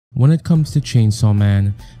When it comes to Chainsaw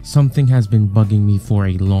Man, something has been bugging me for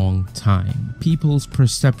a long time. People's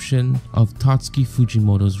perception of Tatsuki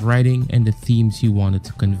Fujimoto's writing and the themes he wanted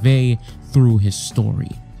to convey through his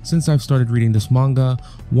story. Since I've started reading this manga,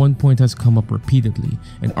 one point has come up repeatedly,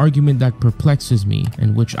 an argument that perplexes me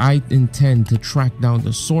and which I intend to track down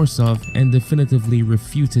the source of and definitively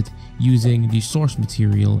refute it using the source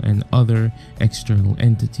material and other external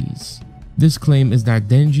entities. This claim is that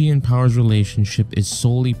Denji and Power's relationship is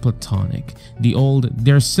solely platonic, the old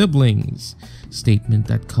 "they're siblings" statement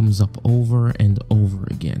that comes up over and over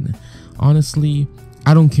again. Honestly,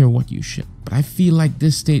 I don't care what you ship, but I feel like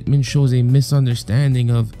this statement shows a misunderstanding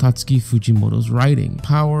of Tatsuki Fujimoto's writing.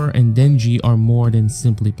 Power and Denji are more than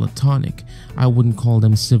simply platonic. I wouldn't call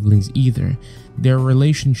them siblings either. Their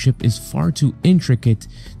relationship is far too intricate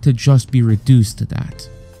to just be reduced to that.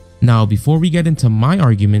 Now, before we get into my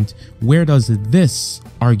argument, where does this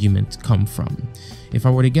argument come from? If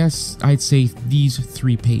I were to guess, I'd say these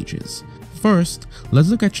 3 pages. First, let's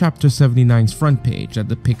look at chapter 79's front page that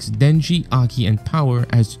depicts Denji, Aki, and Power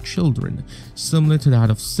as children, similar to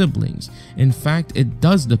that of siblings. In fact, it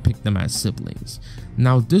does depict them as siblings.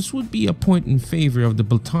 Now, this would be a point in favor of the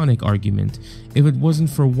platonic argument if it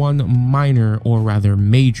wasn't for one minor or rather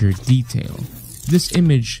major detail. This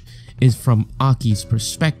image is from Aki's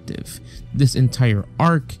perspective. This entire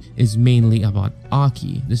arc is mainly about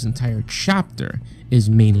Aki. This entire chapter is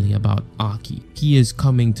mainly about Aki. He is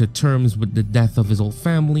coming to terms with the death of his old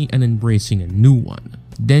family and embracing a new one.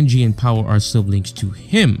 Denji and Power are siblings to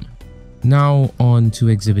him. Now on to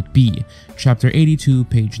Exhibit B, chapter 82,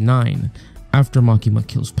 page 9. After Makima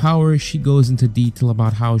kills Power, she goes into detail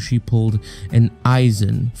about how she pulled an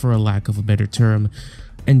Aizen, for a lack of a better term,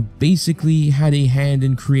 and basically had a hand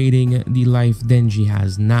in creating the life Denji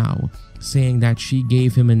has now, saying that she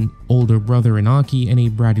gave him an older brother in Aki and a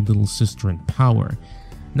bratty little sister in Power.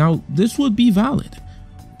 Now, this would be valid,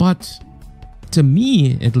 but to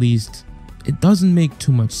me at least, it doesn't make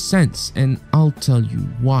too much sense, and I'll tell you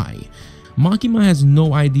why. Makima has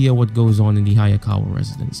no idea what goes on in the Hayakawa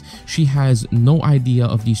residence. She has no idea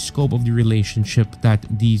of the scope of the relationship that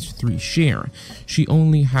these 3 share. She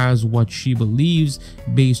only has what she believes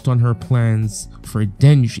based on her plans for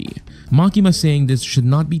Denji. Makima saying this should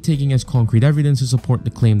not be taken as concrete evidence to support the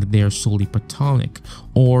claim that they are solely platonic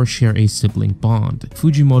or share a sibling bond.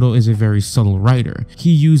 Fujimoto is a very subtle writer.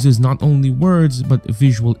 He uses not only words but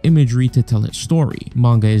visual imagery to tell his story.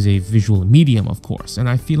 Manga is a visual medium, of course, and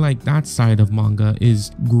I feel like that side of manga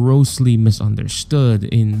is grossly misunderstood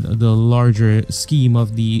in the larger scheme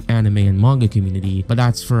of the anime and manga community, but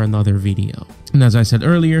that's for another video. And as I said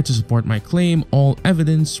earlier, to support my claim, all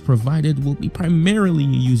evidence provided will be primarily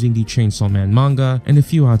using the Chainsaw Man manga and a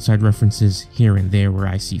few outside references here and there where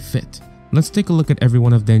I see fit. Let's take a look at every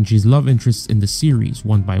one of Denji's love interests in the series,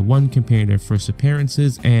 one by one, comparing their first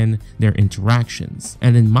appearances and their interactions.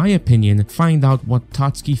 And in my opinion, find out what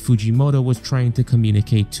Tatsuki Fujimoto was trying to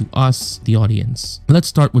communicate to us, the audience. Let's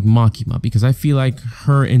start with Makima, because I feel like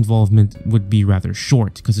her involvement would be rather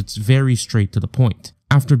short, because it's very straight to the point.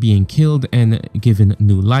 After being killed and given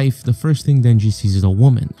new life, the first thing Denji sees is a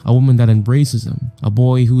woman that embraces him, a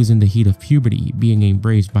boy who is in the heat of puberty being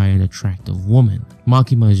embraced by an attractive woman.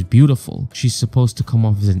 Makima is beautiful. She's supposed to come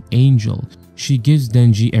off as an angel. She gives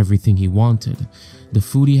Denji everything he wanted. The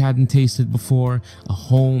food he hadn't tasted before, a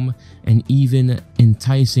home, and even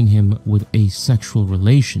enticing him with a sexual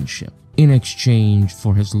relationship in exchange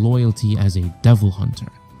for his loyalty as a devil hunter.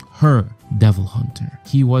 Her devil hunter.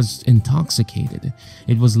 He was intoxicated.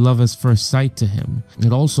 It was love at first sight to him.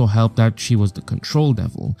 It also helped that she was the control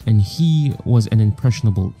devil and he was an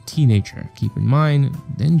impressionable teenager. Keep in mind,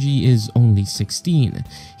 Denji is only 16.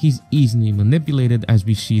 He's easily manipulated, as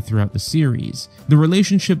we see throughout the series. The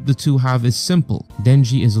relationship the two have is simple.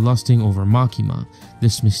 Denji is lusting over Makima,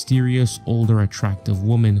 this mysterious, older, attractive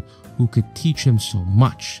woman who could teach him so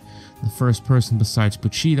much. The first person besides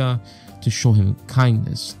Pochita to show him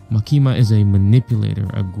kindness. Makima is a manipulator,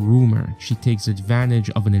 a groomer. She takes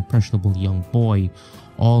advantage of an impressionable young boy,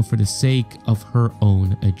 all for the sake of her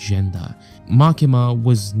own agenda. Makima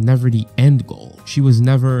was never the end goal. She was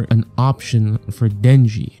never an option for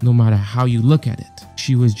Denji, no matter how you look at it.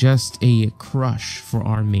 She was just a crush for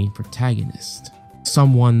our main protagonist.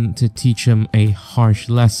 Someone to teach him a harsh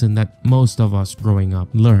lesson that most of us growing up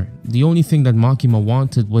learned. The only thing that Makima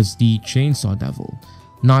wanted was the Chainsaw Devil,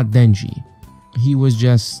 not Denji. He was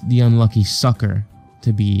just the unlucky sucker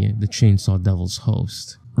to be the Chainsaw Devil's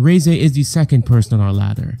host. Reze is the second person on our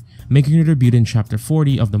ladder, making her debut in chapter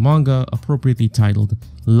 40 of the manga, appropriately titled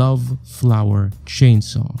Love, Flower,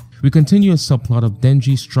 Chainsaw. We continue a subplot of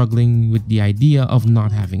Denji struggling with the idea of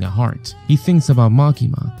not having a heart. He thinks about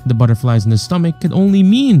Makima. The butterflies in his stomach could only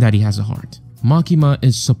mean that he has a heart. Makima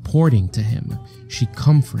is supporting to him. She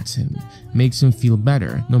comforts him, makes him feel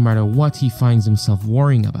better no matter what he finds himself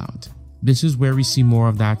worrying about. This is where we see more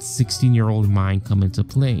of that 16-year-old mind come into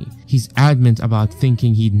play. He's adamant about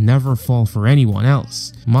thinking he'd never fall for anyone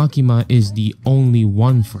else. Makima is the only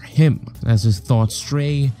one for him. As his thoughts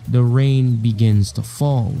stray, the rain begins to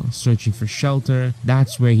fall. Searching for shelter,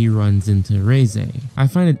 that's where he runs into Reze. I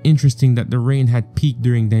find it interesting that the rain had peaked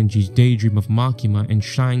during Denji's daydream of Makima and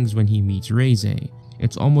shines when he meets Reze.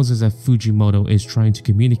 It's almost as if Fujimoto is trying to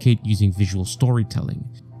communicate using visual storytelling.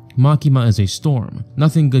 Makima is a storm.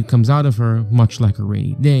 Nothing good comes out of her, much like a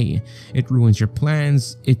rainy day. It ruins your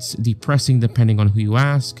plans, it's depressing depending on who you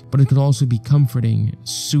ask, but it could also be comforting,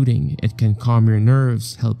 soothing, it can calm your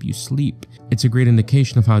nerves, help you sleep. It's a great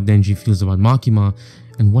indication of how Denji feels about Makima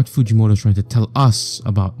and what Fujimoto is trying to tell us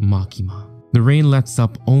about Makima. The rain lets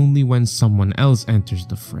up only when someone else enters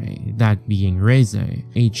the fray, that being Reze.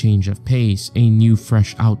 A change of pace, a new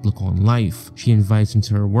fresh outlook on life. She invites him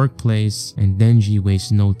to her workplace and Denji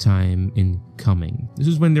wastes no time in coming. This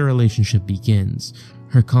is when their relationship begins.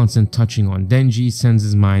 Her constant touching on Denji sends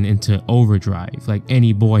his mind into overdrive. Like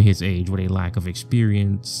any boy his age with a lack of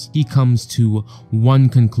experience, he comes to one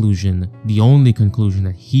conclusion, the only conclusion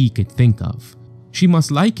that he could think of. She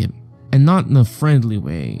must like him. And not in a friendly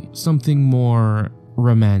way, something more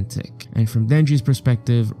romantic. And from Denji's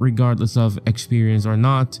perspective, regardless of experience or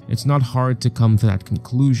not, it's not hard to come to that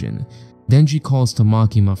conclusion. Denji calls to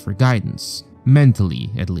Makima for guidance,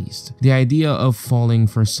 mentally at least. The idea of falling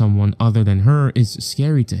for someone other than her is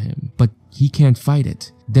scary to him, but he can't fight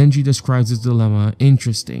it. Denji describes his dilemma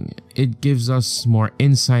interesting. It gives us more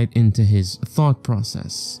insight into his thought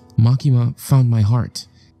process. Makima found my heart.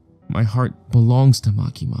 My heart belongs to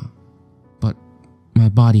Makima. My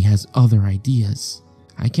body has other ideas.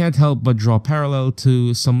 I can't help but draw parallel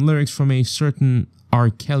to some lyrics from a certain R.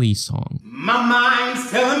 Kelly song. My mind's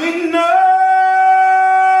telling me no,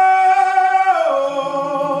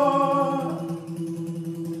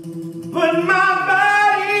 but my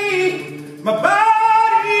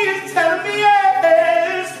body is telling me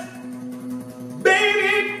yes,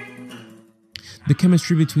 baby. The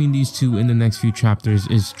chemistry between these two in the next few chapters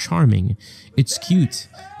is charming. It's cute.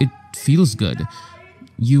 It feels good.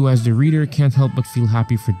 You as the reader can't help but feel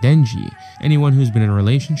happy for Denji. Anyone who's been in a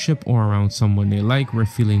relationship or around someone they like where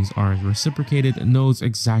feelings are reciprocated knows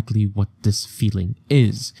exactly what this feeling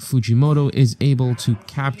is. Fujimoto is able to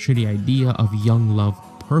capture the idea of young love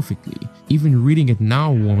perfectly. Even reading it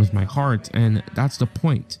now warms my heart, and that's the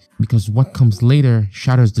point, because what comes later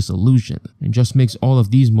shatters this illusion and just makes all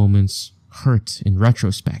of these moments hurt in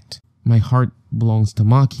retrospect. My heart belongs to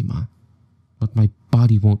Makima, but my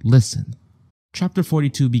body won't listen. Chapter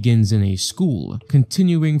 42 begins in a school,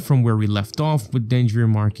 continuing from where we left off with Denji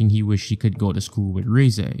remarking he wished he could go to school with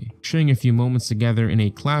Reze. Sharing a few moments together in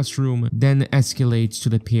a classroom then escalates to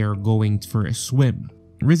the pair going for a swim.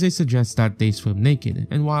 Reze suggests that they swim naked,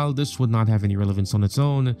 and while this would not have any relevance on its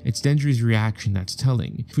own, it's Denji's reaction that's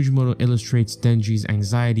telling. Fujimoto illustrates Denji's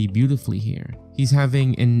anxiety beautifully here. He's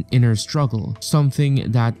having an inner struggle,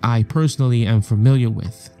 something that I personally am familiar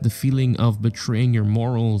with. The feeling of betraying your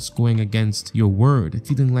morals, going against your word,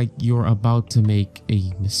 feeling like you're about to make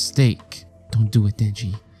a mistake. Don't do it,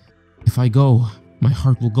 Denji. If I go, my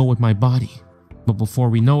heart will go with my body. But before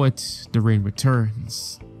we know it, the rain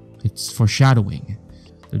returns. It's foreshadowing.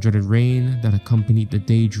 The dreaded rain that accompanied the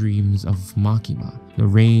daydreams of Makima. The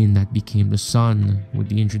rain that became the sun with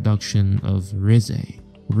the introduction of Reze.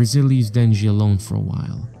 Reze leaves Denji alone for a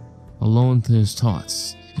while. Alone to his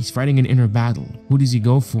thoughts. He's fighting an inner battle. Who does he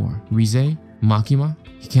go for? Reze? Makima?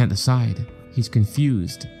 He can't decide. He's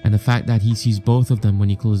confused. And the fact that he sees both of them when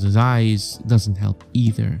he closes his eyes doesn't help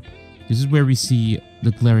either. This is where we see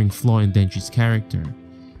the glaring flaw in Denji's character.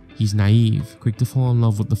 He's naive, quick to fall in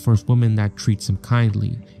love with the first woman that treats him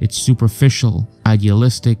kindly. It's superficial,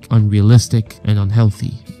 idealistic, unrealistic, and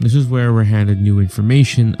unhealthy. This is where we're handed new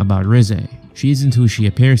information about Reze. She isn't who she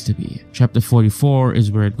appears to be. Chapter 44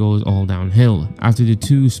 is where it goes all downhill. After the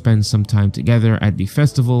two spend some time together at the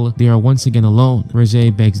festival, they are once again alone.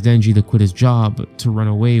 Reze begs Denji to quit his job to run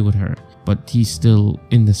away with her, but he's still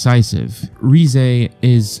indecisive. Reze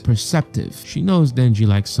is perceptive. She knows Denji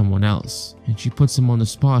likes someone else, and she puts him on the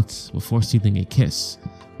spot before stealing a kiss.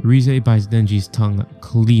 Reze bites Denji's tongue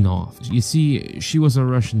clean off. You see, she was a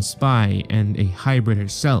Russian spy and a hybrid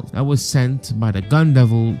herself that was sent by the gun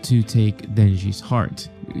devil to take Denji's heart.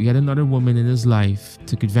 Yet another woman in his life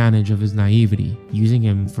took advantage of his naivety, using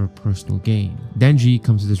him for personal gain. Denji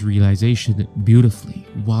comes to this realization beautifully.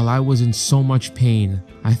 While I was in so much pain,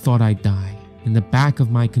 I thought I'd die. In the back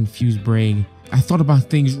of my confused brain, I thought about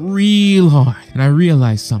things real hard, and I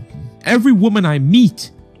realized something. Every woman I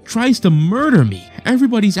meet tries to murder me.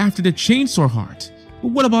 Everybody's after the chainsaw heart.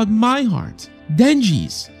 But what about my heart?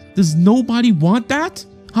 Denji's. Does nobody want that?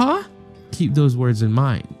 Huh? Keep those words in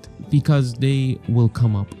mind, because they will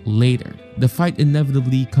come up later. The fight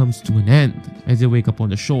inevitably comes to an end as they wake up on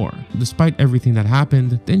the shore. Despite everything that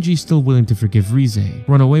happened, Denji's still willing to forgive Reze,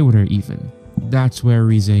 run away with her even. That's where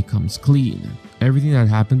Reze comes clean. Everything that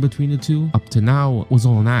happened between the two up to now was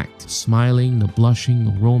all an act. Smiling, the blushing,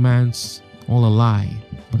 the romance, all a lie.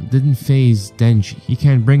 But it didn't faze Denji. He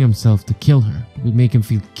can't bring himself to kill her. It would make him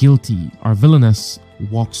feel guilty. Our villainess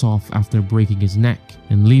walks off after breaking his neck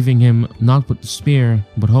and leaving him not with despair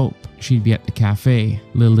but hope. She'd be at the cafe.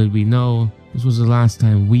 Little did we know, this was the last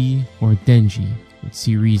time we or Denji would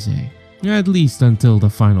see Reze. At least until the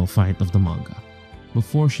final fight of the manga.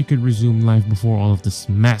 Before she could resume life before all of this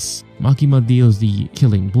mess, Makima deals the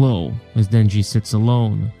killing blow as Denji sits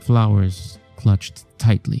alone, flowers clutched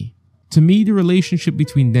tightly. To me, the relationship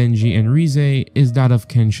between Denji and Reze is that of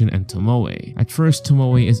Kenshin and Tomoe. At first,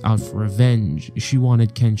 Tomoe is out for revenge. She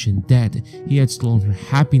wanted Kenshin dead. He had stolen her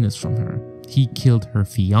happiness from her. He killed her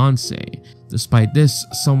fiancé. Despite this,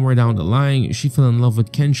 somewhere down the line, she fell in love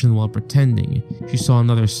with Kenshin while pretending. She saw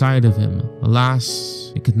another side of him.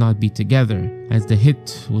 Alas, it could not be together, as the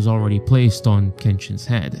hit was already placed on Kenshin's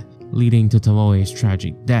head, leading to Tomoe's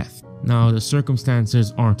tragic death. Now, the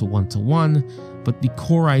circumstances aren't one-to-one, but the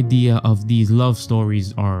core idea of these love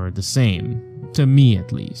stories are the same, to me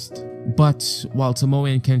at least. But while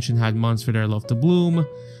Tomoe and Kenshin had months for their love to bloom,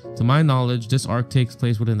 to my knowledge, this arc takes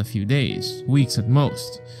place within a few days, weeks at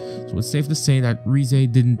most. So it's safe to say that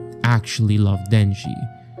Reze didn't actually love Denji,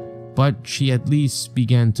 but she at least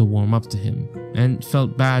began to warm up to him and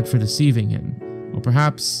felt bad for deceiving him. Or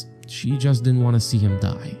perhaps she just didn't want to see him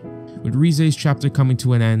die. With Reze's chapter coming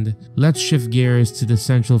to an end, let's shift gears to the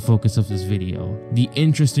central focus of this video, the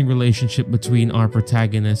interesting relationship between our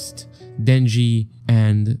protagonist, Denji,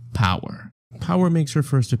 and Power. Power makes her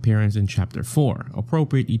first appearance in chapter 4,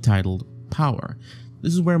 appropriately titled Power.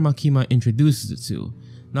 This is where Makima introduces it to,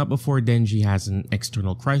 not before Denji has an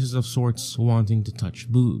external crisis of sorts, wanting to touch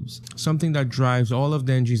boobs, something that drives all of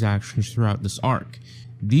Denji's actions throughout this arc.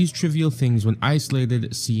 These trivial things when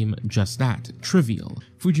isolated seem just that, trivial.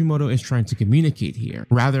 Fujimoto is trying to communicate here.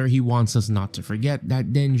 Rather, he wants us not to forget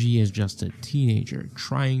that Denji is just a teenager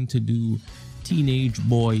trying to do teenage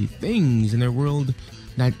boy things in a world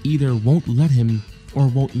that either won't let him or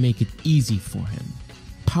won't make it easy for him.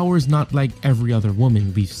 Power's not like every other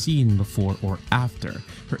woman we've seen before or after.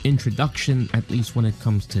 Her introduction, at least when it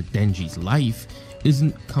comes to Denji's life,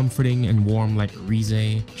 isn't comforting and warm like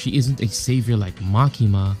Reze. She isn't a savior like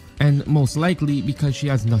Makima, and most likely because she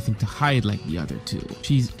has nothing to hide like the other two.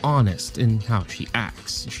 She's honest in how she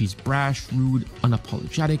acts. She's brash, rude,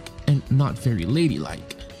 unapologetic, and not very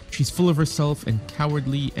ladylike. She's full of herself and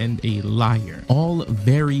cowardly and a liar. All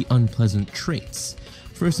very unpleasant traits.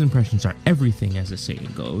 First impressions are everything, as the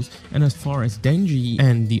saying goes, and as far as Denji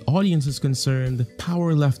and the audience is concerned,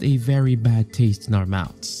 Power left a very bad taste in our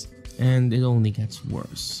mouths. And it only gets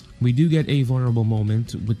worse. We do get a vulnerable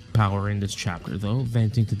moment with Power in this chapter though,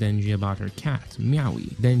 venting to Denji about her cat,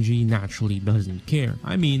 Meowie. Denji naturally doesn't care.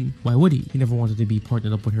 I mean, why would he? He never wanted to be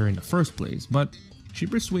partnered up with her in the first place, but she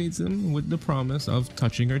persuades him with the promise of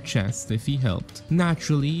touching her chest if he helped.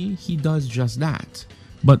 Naturally, he does just that.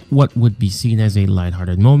 But what would be seen as a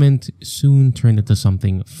lighthearted moment soon turned into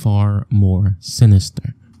something far more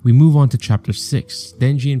sinister. We move on to chapter 6.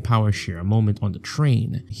 Denji and Power share a moment on the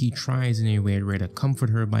train. He tries in a weird way to comfort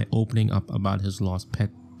her by opening up about his lost pet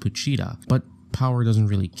Puchita, but Power doesn't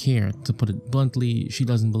really care. To put it bluntly, she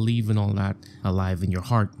doesn't believe in all that alive in your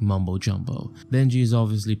heart mumbo jumbo. Denji is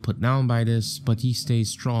obviously put down by this, but he stays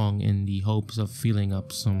strong in the hopes of feeling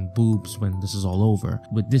up some boobs when this is all over.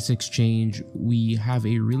 With this exchange, we have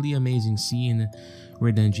a really amazing scene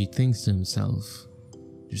where Denji thinks to himself,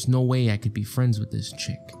 "There's no way I could be friends with this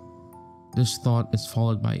chick." This thought is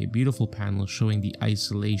followed by a beautiful panel showing the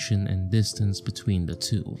isolation and distance between the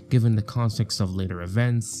two. Given the context of later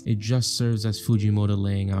events, it just serves as Fujimoto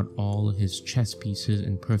laying out all his chess pieces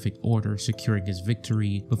in perfect order, securing his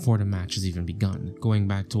victory before the match has even begun. Going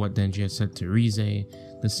back to what Denji had said to Reze,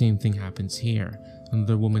 the same thing happens here.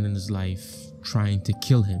 Another woman in his life trying to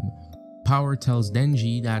kill him. Power tells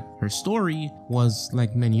Denji that her story was,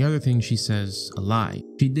 like many other things she says, a lie.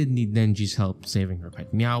 She did need Denji's help saving her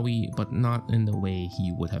pet Meowie, but not in the way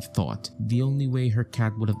he would have thought. The only way her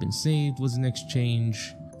cat would have been saved was in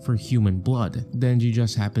exchange for human blood. Denji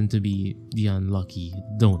just happened to be the unlucky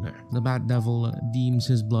donor. The Bat Devil deems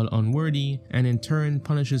his blood unworthy and in turn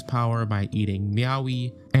punishes Power by eating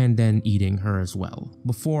Meowie and then eating her as well.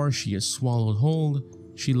 Before she is swallowed whole,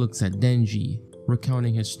 she looks at Denji,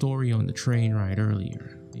 recounting his story on the train ride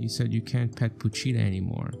earlier. He said, "You can't pet Puchita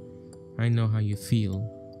anymore. I know how you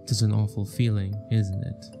feel. It's an awful feeling, isn't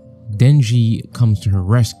it?" Denji comes to her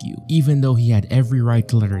rescue. Even though he had every right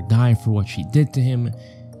to let her die for what she did to him,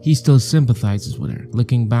 he still sympathizes with her,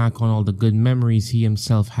 looking back on all the good memories he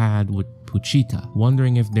himself had with Puchita,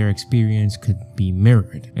 wondering if their experience could be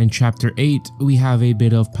mirrored. In chapter 8, we have a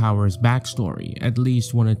bit of Power's backstory, at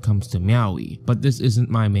least when it comes to Meowie, but this isn't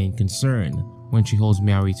my main concern. When she holds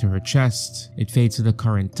Meowie to her chest, it fades to the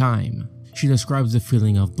current time. She describes the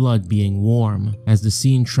feeling of blood being warm as the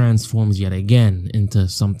scene transforms yet again into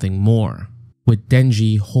something more, with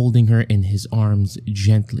Denji holding her in his arms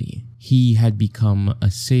gently. He had become a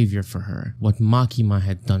savior for her. What Makima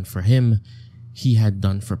had done for him, he had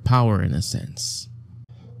done for Power in a sense.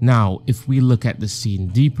 Now, if we look at the scene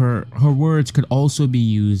deeper, her words could also be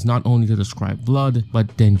used not only to describe blood,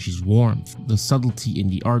 but Denji's warmth. The subtlety in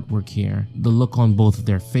the artwork here, the look on both of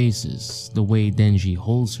their faces, the way Denji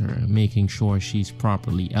holds her, making sure she's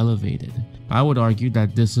properly elevated. I would argue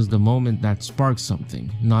that this is the moment that sparks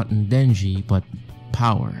something, not in Denji, but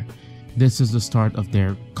Power. This is the start of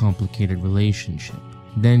their complicated relationship.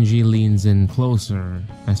 Denji leans in closer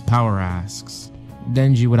as Power asks.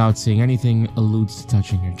 Denji, without saying anything, alludes to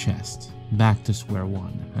touching her chest. Back to square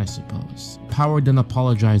one, I suppose. Power then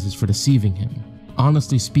apologizes for deceiving him.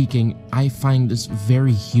 Honestly speaking, I find this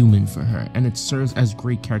very human for her, and it serves as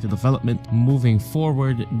great character development. Moving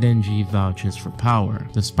forward, Denji vouches for Power.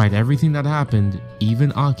 Despite everything that happened,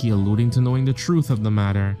 even Aki alluding to knowing the truth of the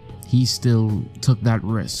matter, he still took that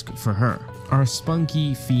risk for her. Our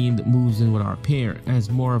spunky fiend moves in with our pair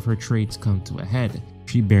as more of her traits come to a head.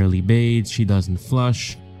 She barely bathes, she doesn't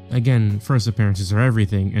flush. Again, first appearances are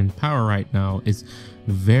everything, and Power right now is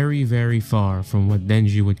very far from what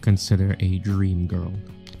Denji would consider a dream girl.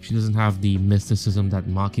 She doesn't have the mysticism that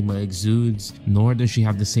Makima exudes, nor does she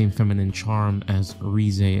have the same feminine charm as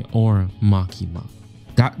Reze or Makima.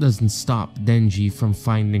 That doesn't stop Denji from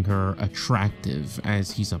finding her attractive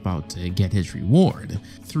as he's about to get his reward,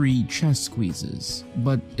 3 chest squeezes,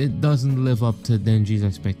 but it doesn't live up to Denji's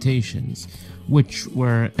expectations, which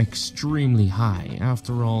were extremely high.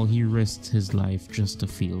 After all, he risked his life just to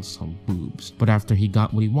feel some boobs, but after he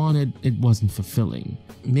got what he wanted, it wasn't fulfilling.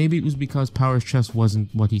 Maybe it was because Power's chest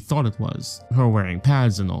wasn't what he thought it was, her wearing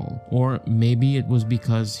pads and all, or maybe it was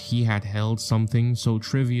because he had held something so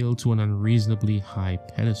trivial to an unreasonably high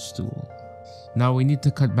pedestal. Now we need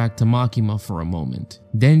to cut back to Makima for a moment.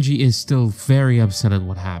 Denji is still very upset at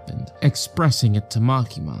what happened, expressing it to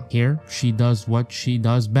Makima. Here, she does what she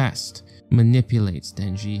does best. Manipulates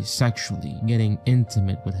Denji sexually, getting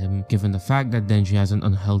intimate with him. Given the fact that Denji has an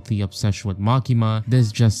unhealthy obsession with Makima,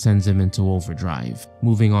 this just sends him into overdrive.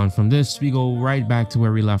 Moving on from this, we go right back to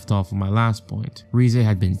where we left off on my last point. Reze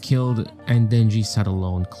had been killed and Denji sat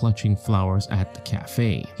alone clutching flowers at the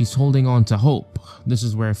cafe. He's holding on to hope. This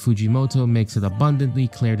is where Fujimoto makes it abundantly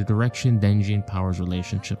clear the direction Denji and Power's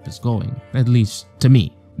relationship is going, at least to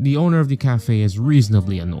me. The owner of the cafe is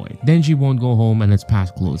reasonably annoyed. Denji won't go home and it's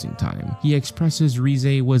past closing time. He expresses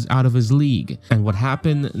Reze was out of his league, and what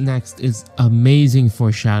happened next is amazing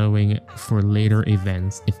foreshadowing for later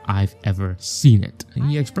events if I've ever seen it.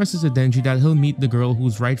 He expresses to Denji that he'll meet the girl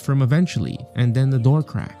who's right for him eventually, and then the door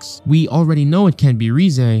cracks. We already know it can't be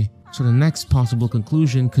Reze, so the next possible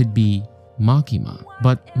conclusion could be Makima.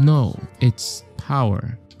 But no, it's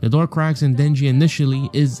Power. The door cracks and Denji initially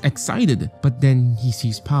is excited, but then he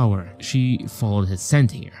sees Power. She followed his scent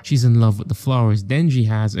here. She's in love with the flowers Denji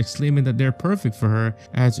has, exclaiming that they're perfect for her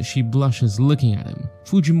as she blushes looking at him.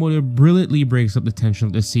 Fujimoto brilliantly breaks up the tension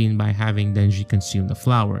of the scene by having Denji consume the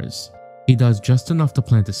flowers. He does just enough to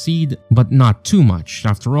plant a seed, but not too much.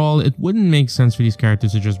 After all, it wouldn't make sense for these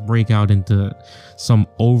characters to just break out into some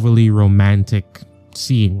overly romantic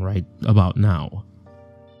scene right about now.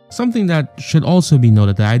 Something that should also be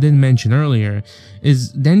noted that I didn't mention earlier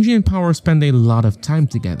is Denji and Power spend a lot of time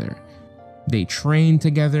together. They train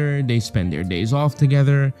together, they spend their days off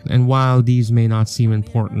together, and while these may not seem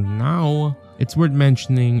important now, It's worth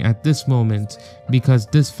mentioning at this moment because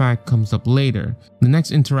this fact comes up later. The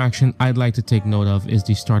next interaction I'd like to take note of is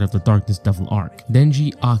the start of the Darkness Devil arc.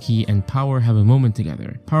 Denji, Aki, and Power have a moment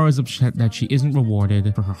together. Power is upset that she isn't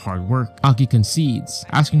rewarded for her hard work. Aki concedes,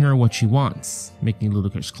 asking her what she wants, making a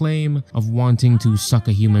ludicrous claim of wanting to suck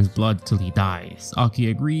a human's blood till he dies.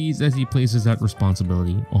 Aki agrees as he places that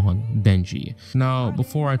responsibility on Denji. Now,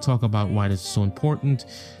 before I talk about why this is so important,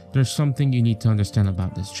 there's something you need to understand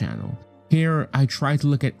about this channel. Here, I try to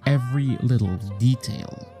look at every little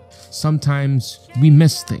detail. Sometimes we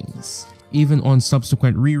miss things, even on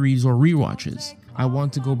subsequent rereads or rewatches. I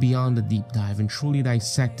want to go beyond the deep dive and truly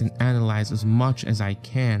dissect and analyze as much as I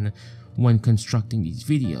can when constructing these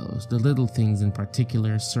videos. The little things in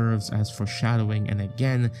particular serves as foreshadowing, and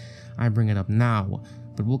again, I bring it up now,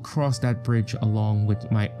 but we'll cross that bridge along with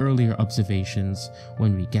my earlier observations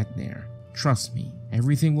when we get there. Trust me,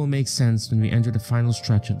 everything will make sense when we enter the final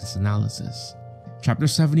stretch of this analysis. Chapter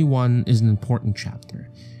 71 is an important chapter.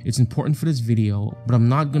 It's important for this video, but I'm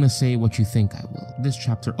not gonna say what you think I will. This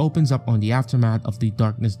chapter opens up on the aftermath of the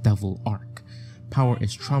Darkness Devil arc. Power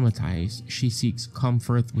is traumatized, she seeks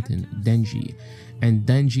comfort within Denji, and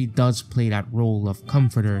Denji does play that role of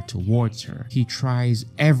comforter towards her. He tries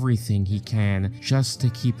everything he can just to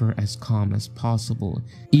keep her as calm as possible,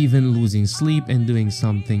 even losing sleep and doing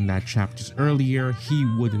something that chapters earlier he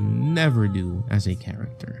would never do as a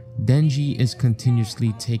character. Denji is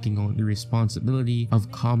continuously taking on the responsibility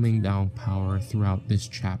of calming down Power throughout this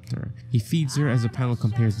chapter. He feeds her as the panel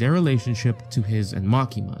compares their relationship to his and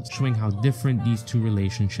Makima's, showing how different these two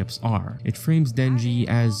relationships are. It frames Denji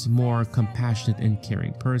as more compassionate and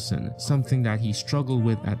caring person, something that he struggled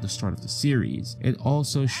with at the start of the series. It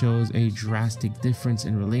also shows a drastic difference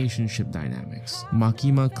in relationship dynamics.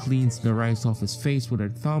 Makima cleans the rice off his face with her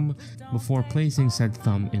thumb before placing said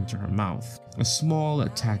thumb into her mouth. A small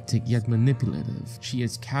tactic yet manipulative, she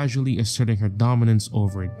is casually asserting her dominance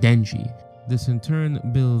over Denji. This in turn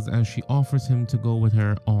builds as she offers him to go with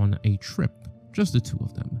her on a trip. Just the two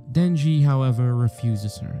of them. Denji, however,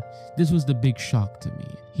 refuses her. This was the big shock to me.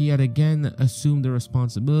 He had again assumed the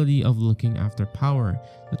responsibility of looking after Power,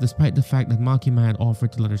 but despite the fact that Makima had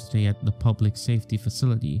offered to let her stay at the public safety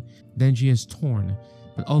facility, Denji is torn,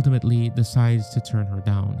 but ultimately decides to turn her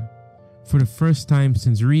down. For the first time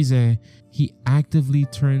since Reze, he actively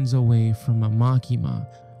turns away from Makima.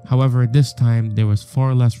 However, this time there was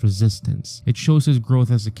far less resistance. It shows his growth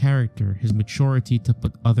as a character, his maturity to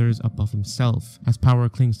put others above himself. As Power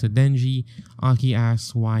clings to Denji, Aki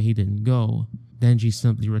asks why he didn't go. Denji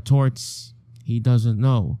simply retorts, he doesn't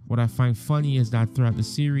know. What I find funny is that throughout the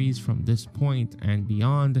series, from this point and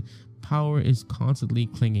beyond, Power is constantly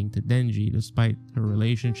clinging to Denji. Despite her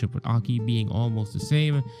relationship with Aki being almost the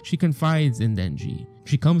same, she confides in Denji.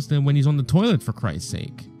 She comes to him when he's on the toilet, for Christ's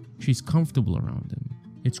sake. She's comfortable around him.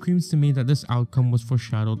 It screams to me that this outcome was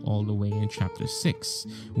foreshadowed all the way in chapter 6,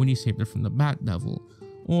 when he saved her from the Bat Devil,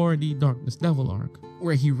 or the Darkness Devil arc,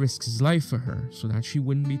 where he risks his life for her so that she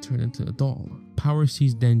wouldn't be turned into a doll. Power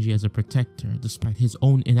sees Denji as a protector despite his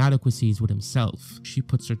own inadequacies with himself. She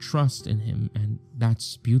puts her trust in him, and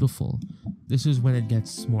that's beautiful. This is when it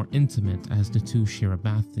gets more intimate as the two share a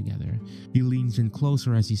bath together. He leans in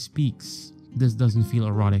closer as he speaks. This doesn't feel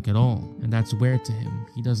erotic at all, and that's weird to him.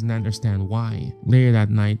 He doesn't understand why. Later that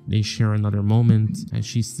night, they share another moment. As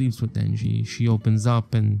she sleeps with Denji, she opens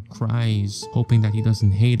up and cries, hoping that he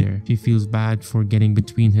doesn't hate her. She feels bad for getting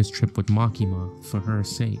between his trip with Makima for her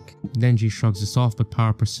sake. Denji shrugs this off, but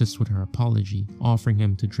Power persists with her apology, offering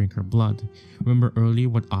him to drink her blood. Remember earlier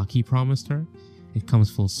what Aki promised her? It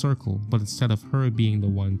comes full circle, but instead of her being the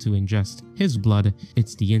one to ingest his blood,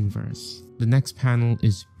 it's the inverse. The next panel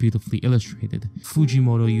is beautifully illustrated.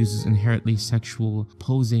 Fujimoto uses inherently sexual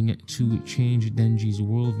posing to change Denji's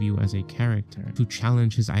worldview as a character, to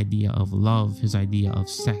challenge his idea of love, his idea of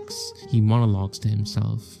sex. He monologues to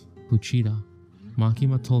himself. Fuchida,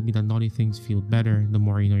 Makima told me that naughty things feel better the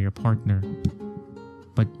more you know your partner.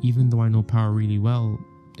 But even though I know Power really well,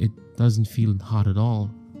 it doesn't feel hot at all.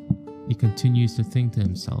 He continues to think to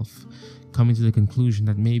himself, coming to the conclusion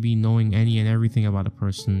that maybe knowing any and everything about a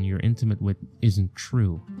person you're intimate with isn't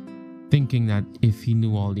true. Thinking that if he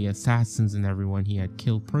knew all the assassins and everyone he had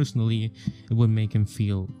killed personally, it would make him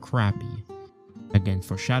feel crappy. Again,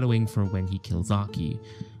 foreshadowing for when he kills Aki.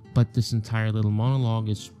 But this entire little monologue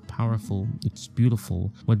is powerful, it's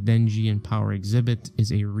beautiful. What Denji and Power exhibit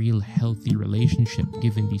is a real healthy relationship.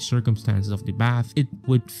 Given the circumstances of the bath, it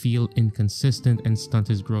would feel inconsistent and stunt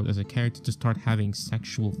his growth as a character to start having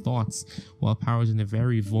sexual thoughts while Power is in a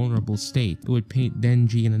very vulnerable state. It would paint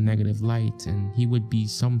Denji in a negative light, and he would be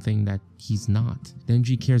something that he's not.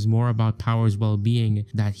 Denji cares more about Power's well-being,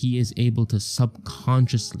 that he is able to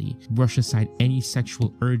subconsciously brush aside any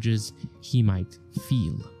sexual urges he might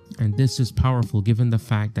feel. And this is powerful given the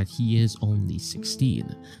fact that he is only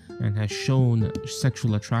 16 and has shown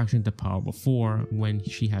sexual attraction to Power before when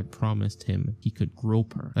she had promised him he could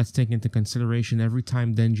grope her. Let's take into consideration every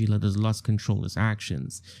time Denji let his lust control his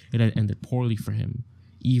actions, it had ended poorly for him.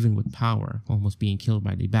 Even with Power almost being killed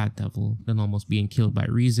by the Bat Devil, then almost being killed by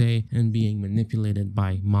Reze, and being manipulated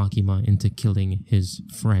by Makima into killing his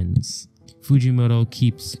friends. Fujimoto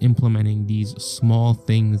keeps implementing these small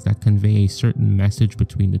things that convey a certain message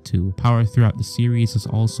between the two. Power throughout the series has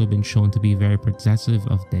also been shown to be very possessive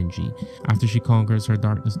of Denji. After she conquers her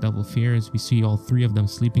darkness devil fears, we see all three of them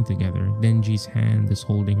sleeping together. Denji's hand is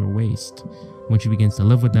holding her waist. When she begins to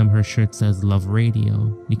live with them, her shirt says "Love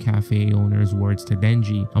Radio," the cafe owner's words to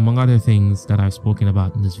Denji, among other things that I've spoken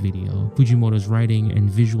about in this video. Fujimoto's writing and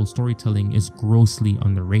visual storytelling is grossly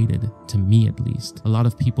underrated, to me at least. A lot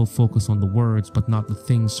of people focus on the words but not the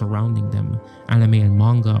things surrounding them. Anime and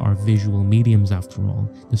manga are visual mediums after all.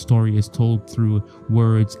 The story is told through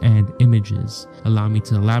words and images. Allow me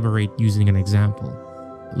to elaborate using an example.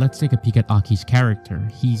 Let's take a peek at Aki's character.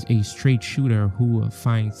 He's a straight shooter who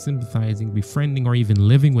finds sympathizing, befriending, or even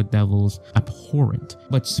living with devils abhorrent.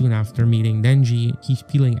 But soon after meeting Denji, he's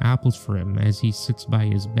peeling apples for him as he sits by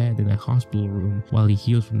his bed in a hospital room while he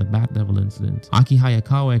heals from the Bat Devil incident. Aki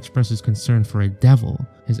Hayakawa expresses concern for a devil.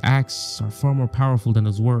 His acts are far more powerful than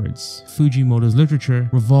his words. Fujimoto's literature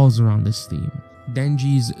revolves around this theme.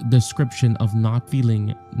 Denji's description of not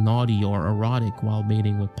feeling naughty or erotic while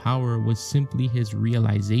mating with Power was simply his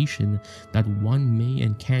realization that one may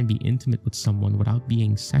and can be intimate with someone without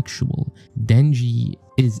being sexual. Denji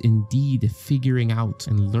is indeed figuring out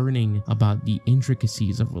and learning about the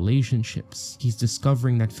intricacies of relationships. He's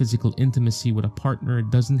discovering that physical intimacy with a partner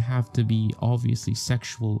doesn't have to be obviously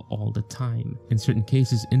sexual all the time. In certain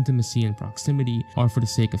cases, intimacy and proximity are for the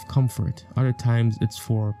sake of comfort. Other times, it's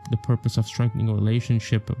for the purpose of strengthening a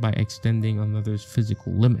relationship by extending another's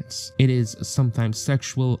physical limits. It is sometimes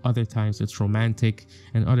sexual, other times it's romantic,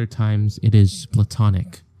 and other times it is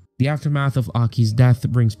platonic. The aftermath of Aki's death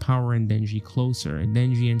brings Power and Denji closer.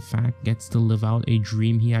 Denji in fact gets to live out a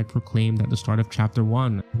dream he had proclaimed at the start of chapter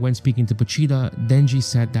 1. When speaking to Pochita, Denji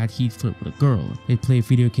said that he'd flirt with a girl. They'd play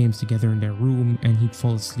video games together in their room and he'd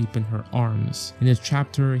fall asleep in her arms. In this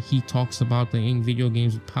chapter, he talks about playing video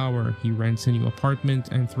games with Power. He rents a new apartment,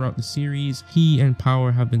 and throughout the series, he and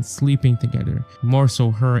Power have been sleeping together, more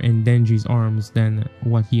so her in Denji's arms than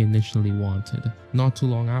what he initially wanted. Not too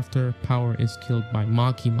long after, Power is killed by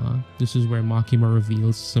Makima. This is where Makima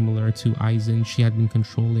reveals, similar to Aizen, she had been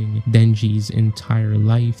controlling Denji's entire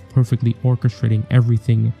life, perfectly orchestrating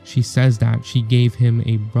everything. She says that she gave him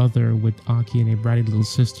a brother with Aki and a bratty little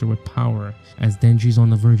sister with Power. As Denji's on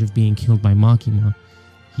the verge of being killed by Makima,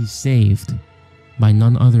 he's saved by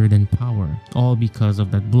none other than Power, all because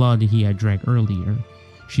of that blood he had drank earlier.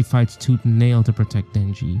 She fights tooth and nail to protect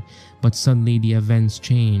Denji, but suddenly the events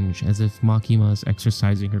change as if Makima is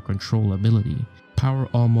exercising her control ability. Power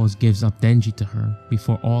almost gives up Denji to her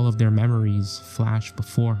before all of their memories flash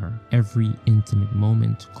before her, every intimate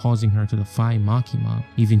moment, causing her to defy Makima.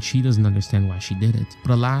 Even she doesn't understand why she did it.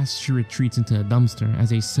 But alas, she retreats into a dumpster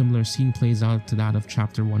as a similar scene plays out to that of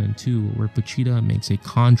chapter 1 and 2, where Pochita makes a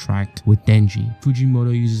contract with Denji.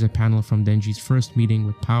 Fujimoto uses a panel from Denji's first meeting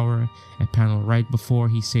with Power, a panel right before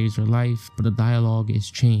he saves her life, but the dialogue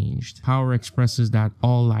is changed. Power expresses that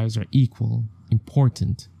all lives are equal,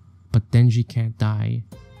 important, but Denji can't die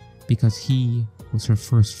because he was her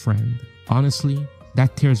first friend. Honestly,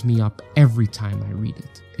 that tears me up every time I read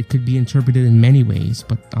it. It could be interpreted in many ways,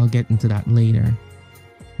 but I'll get into that later.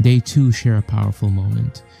 They too share a powerful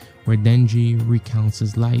moment where Denji recounts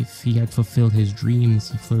his life. He had fulfilled his dreams.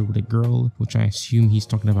 He flirted with a girl, which I assume he's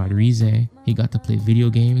talking about Reze. He got to play video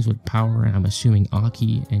games with Power, and I'm assuming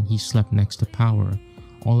Aki, and he slept next to Power.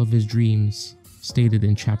 All of his dreams stated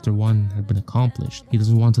in chapter 1 had been accomplished. He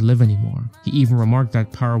doesn't want to live anymore. He even remarked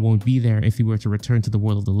that Power won't be there if he were to return to the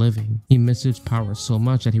world of the living. He misses Power so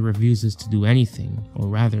much that he refuses to do anything, or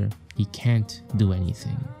rather, he can't do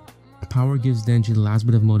anything. Power gives Denji the last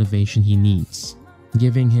bit of motivation he needs,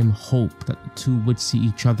 giving him hope that the two would see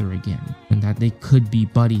each other again, and that they could be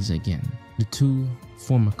buddies again. The two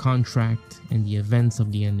form a contract, and the events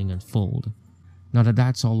of the ending unfold. Now that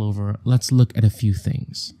that's all over, let's look at a few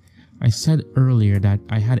things. I said earlier that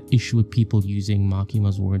I had issue with people using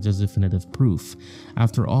Makima's words as definitive proof.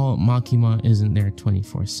 After all, Makima isn't there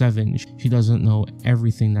 24/7. She doesn't know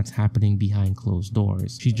everything that's happening behind closed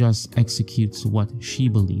doors. She just executes what she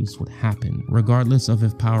believes would happen. Regardless of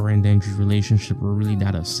if Power and Denji's relationship were really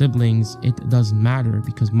that of siblings, it doesn't matter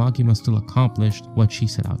because Makima still accomplished what she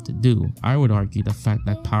set out to do. I would argue the fact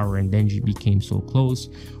that Power and Denji became so close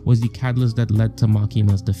was the catalyst that led to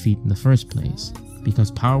Makima's defeat in the first place,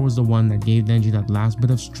 because Power was the one that gave Denji that last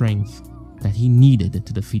bit of strength that he needed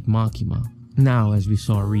to defeat Makima. Now, as we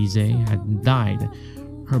saw, Reze had died.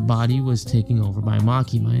 Her body was taken over by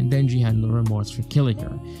Makima, and Denji had no remorse for killing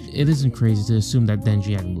her. It isn't crazy to assume that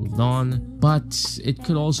Denji had moved on, but it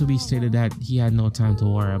could also be stated that he had no time to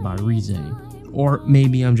worry about Reze. Or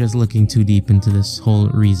maybe I'm just looking too deep into this whole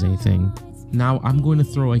Reze thing. Now, I'm going to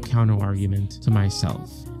throw a counter argument to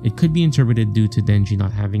myself. It could be interpreted due to Denji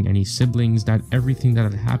not having any siblings that everything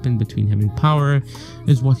that had happened between him and Power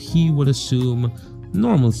is what he would assume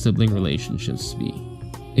normal sibling relationships to be.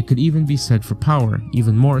 It could even be said for Power,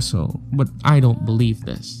 even more so, but I don't believe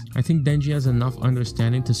this. I think Denji has enough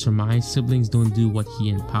understanding to surmise siblings don't do what he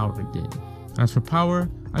and Power did. As for Power,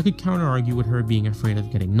 I could counter-argue with her being afraid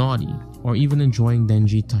of getting naughty, or even enjoying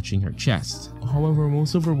Denji touching her chest. However,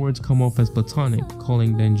 most of her words come off as platonic,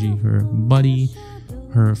 calling Denji her buddy,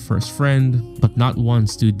 her first friend, but not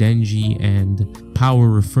once do Denji and Power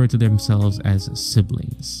refer to themselves as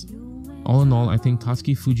siblings. All in all, I think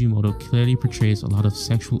Tatsuki Fujimoto clearly portrays a lot of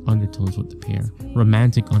sexual undertones with the pair,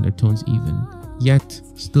 romantic undertones even, yet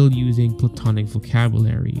still using platonic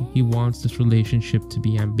vocabulary. He wants this relationship to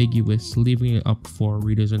be ambiguous, leaving it up for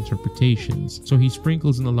readers' interpretations, so he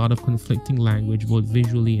sprinkles in a lot of conflicting language both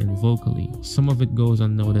visually and vocally. Some of it goes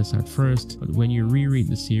unnoticed at first, but when you reread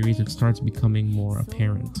the series it starts becoming more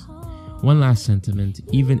apparent. One last sentiment,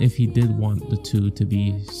 even if he did want the two to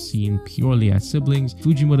be seen purely as siblings,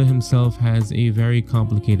 Fujimoto himself has a very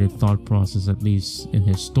complicated thought process, at least in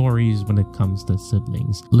his stories, when it comes to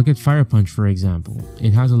siblings. Look at Fire Punch, for example.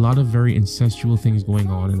 It has a lot of very incestual things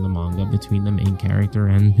going on in the manga between the main character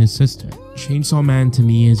and his sister. Chainsaw Man to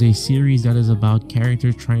me is a series that is about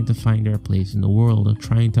characters trying to find their place in the world,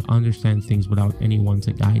 trying to understand things without anyone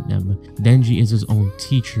to guide them. Denji is his own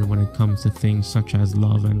teacher when it comes to things such as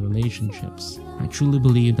love and relationships. I truly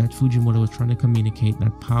believe that Fujimoto was trying to communicate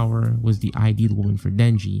that Power was the ideal woman for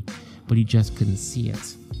Denji, but he just couldn't see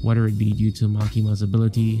it. Whether it be due to Makima's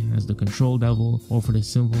ability as the control devil, or for the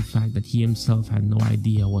simple fact that he himself had no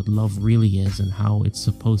idea what love really is and how it's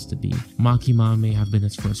supposed to be. Makima may have been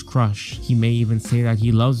his first crush. He may even say that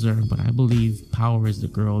he loves her, but I believe Power is the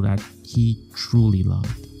girl that he truly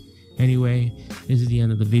loved. Anyway, this is the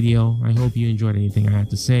end of the video. I hope you enjoyed anything I had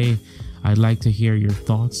to say. I'd like to hear your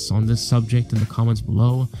thoughts on this subject in the comments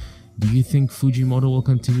below. Do you think Fujimoto will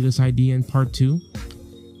continue this idea in part 2?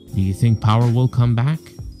 Do you think Power will come back?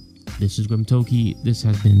 This is Grimtoki, this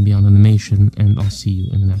has been Beyond Animation, and I'll see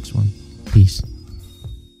you in the next one. Peace.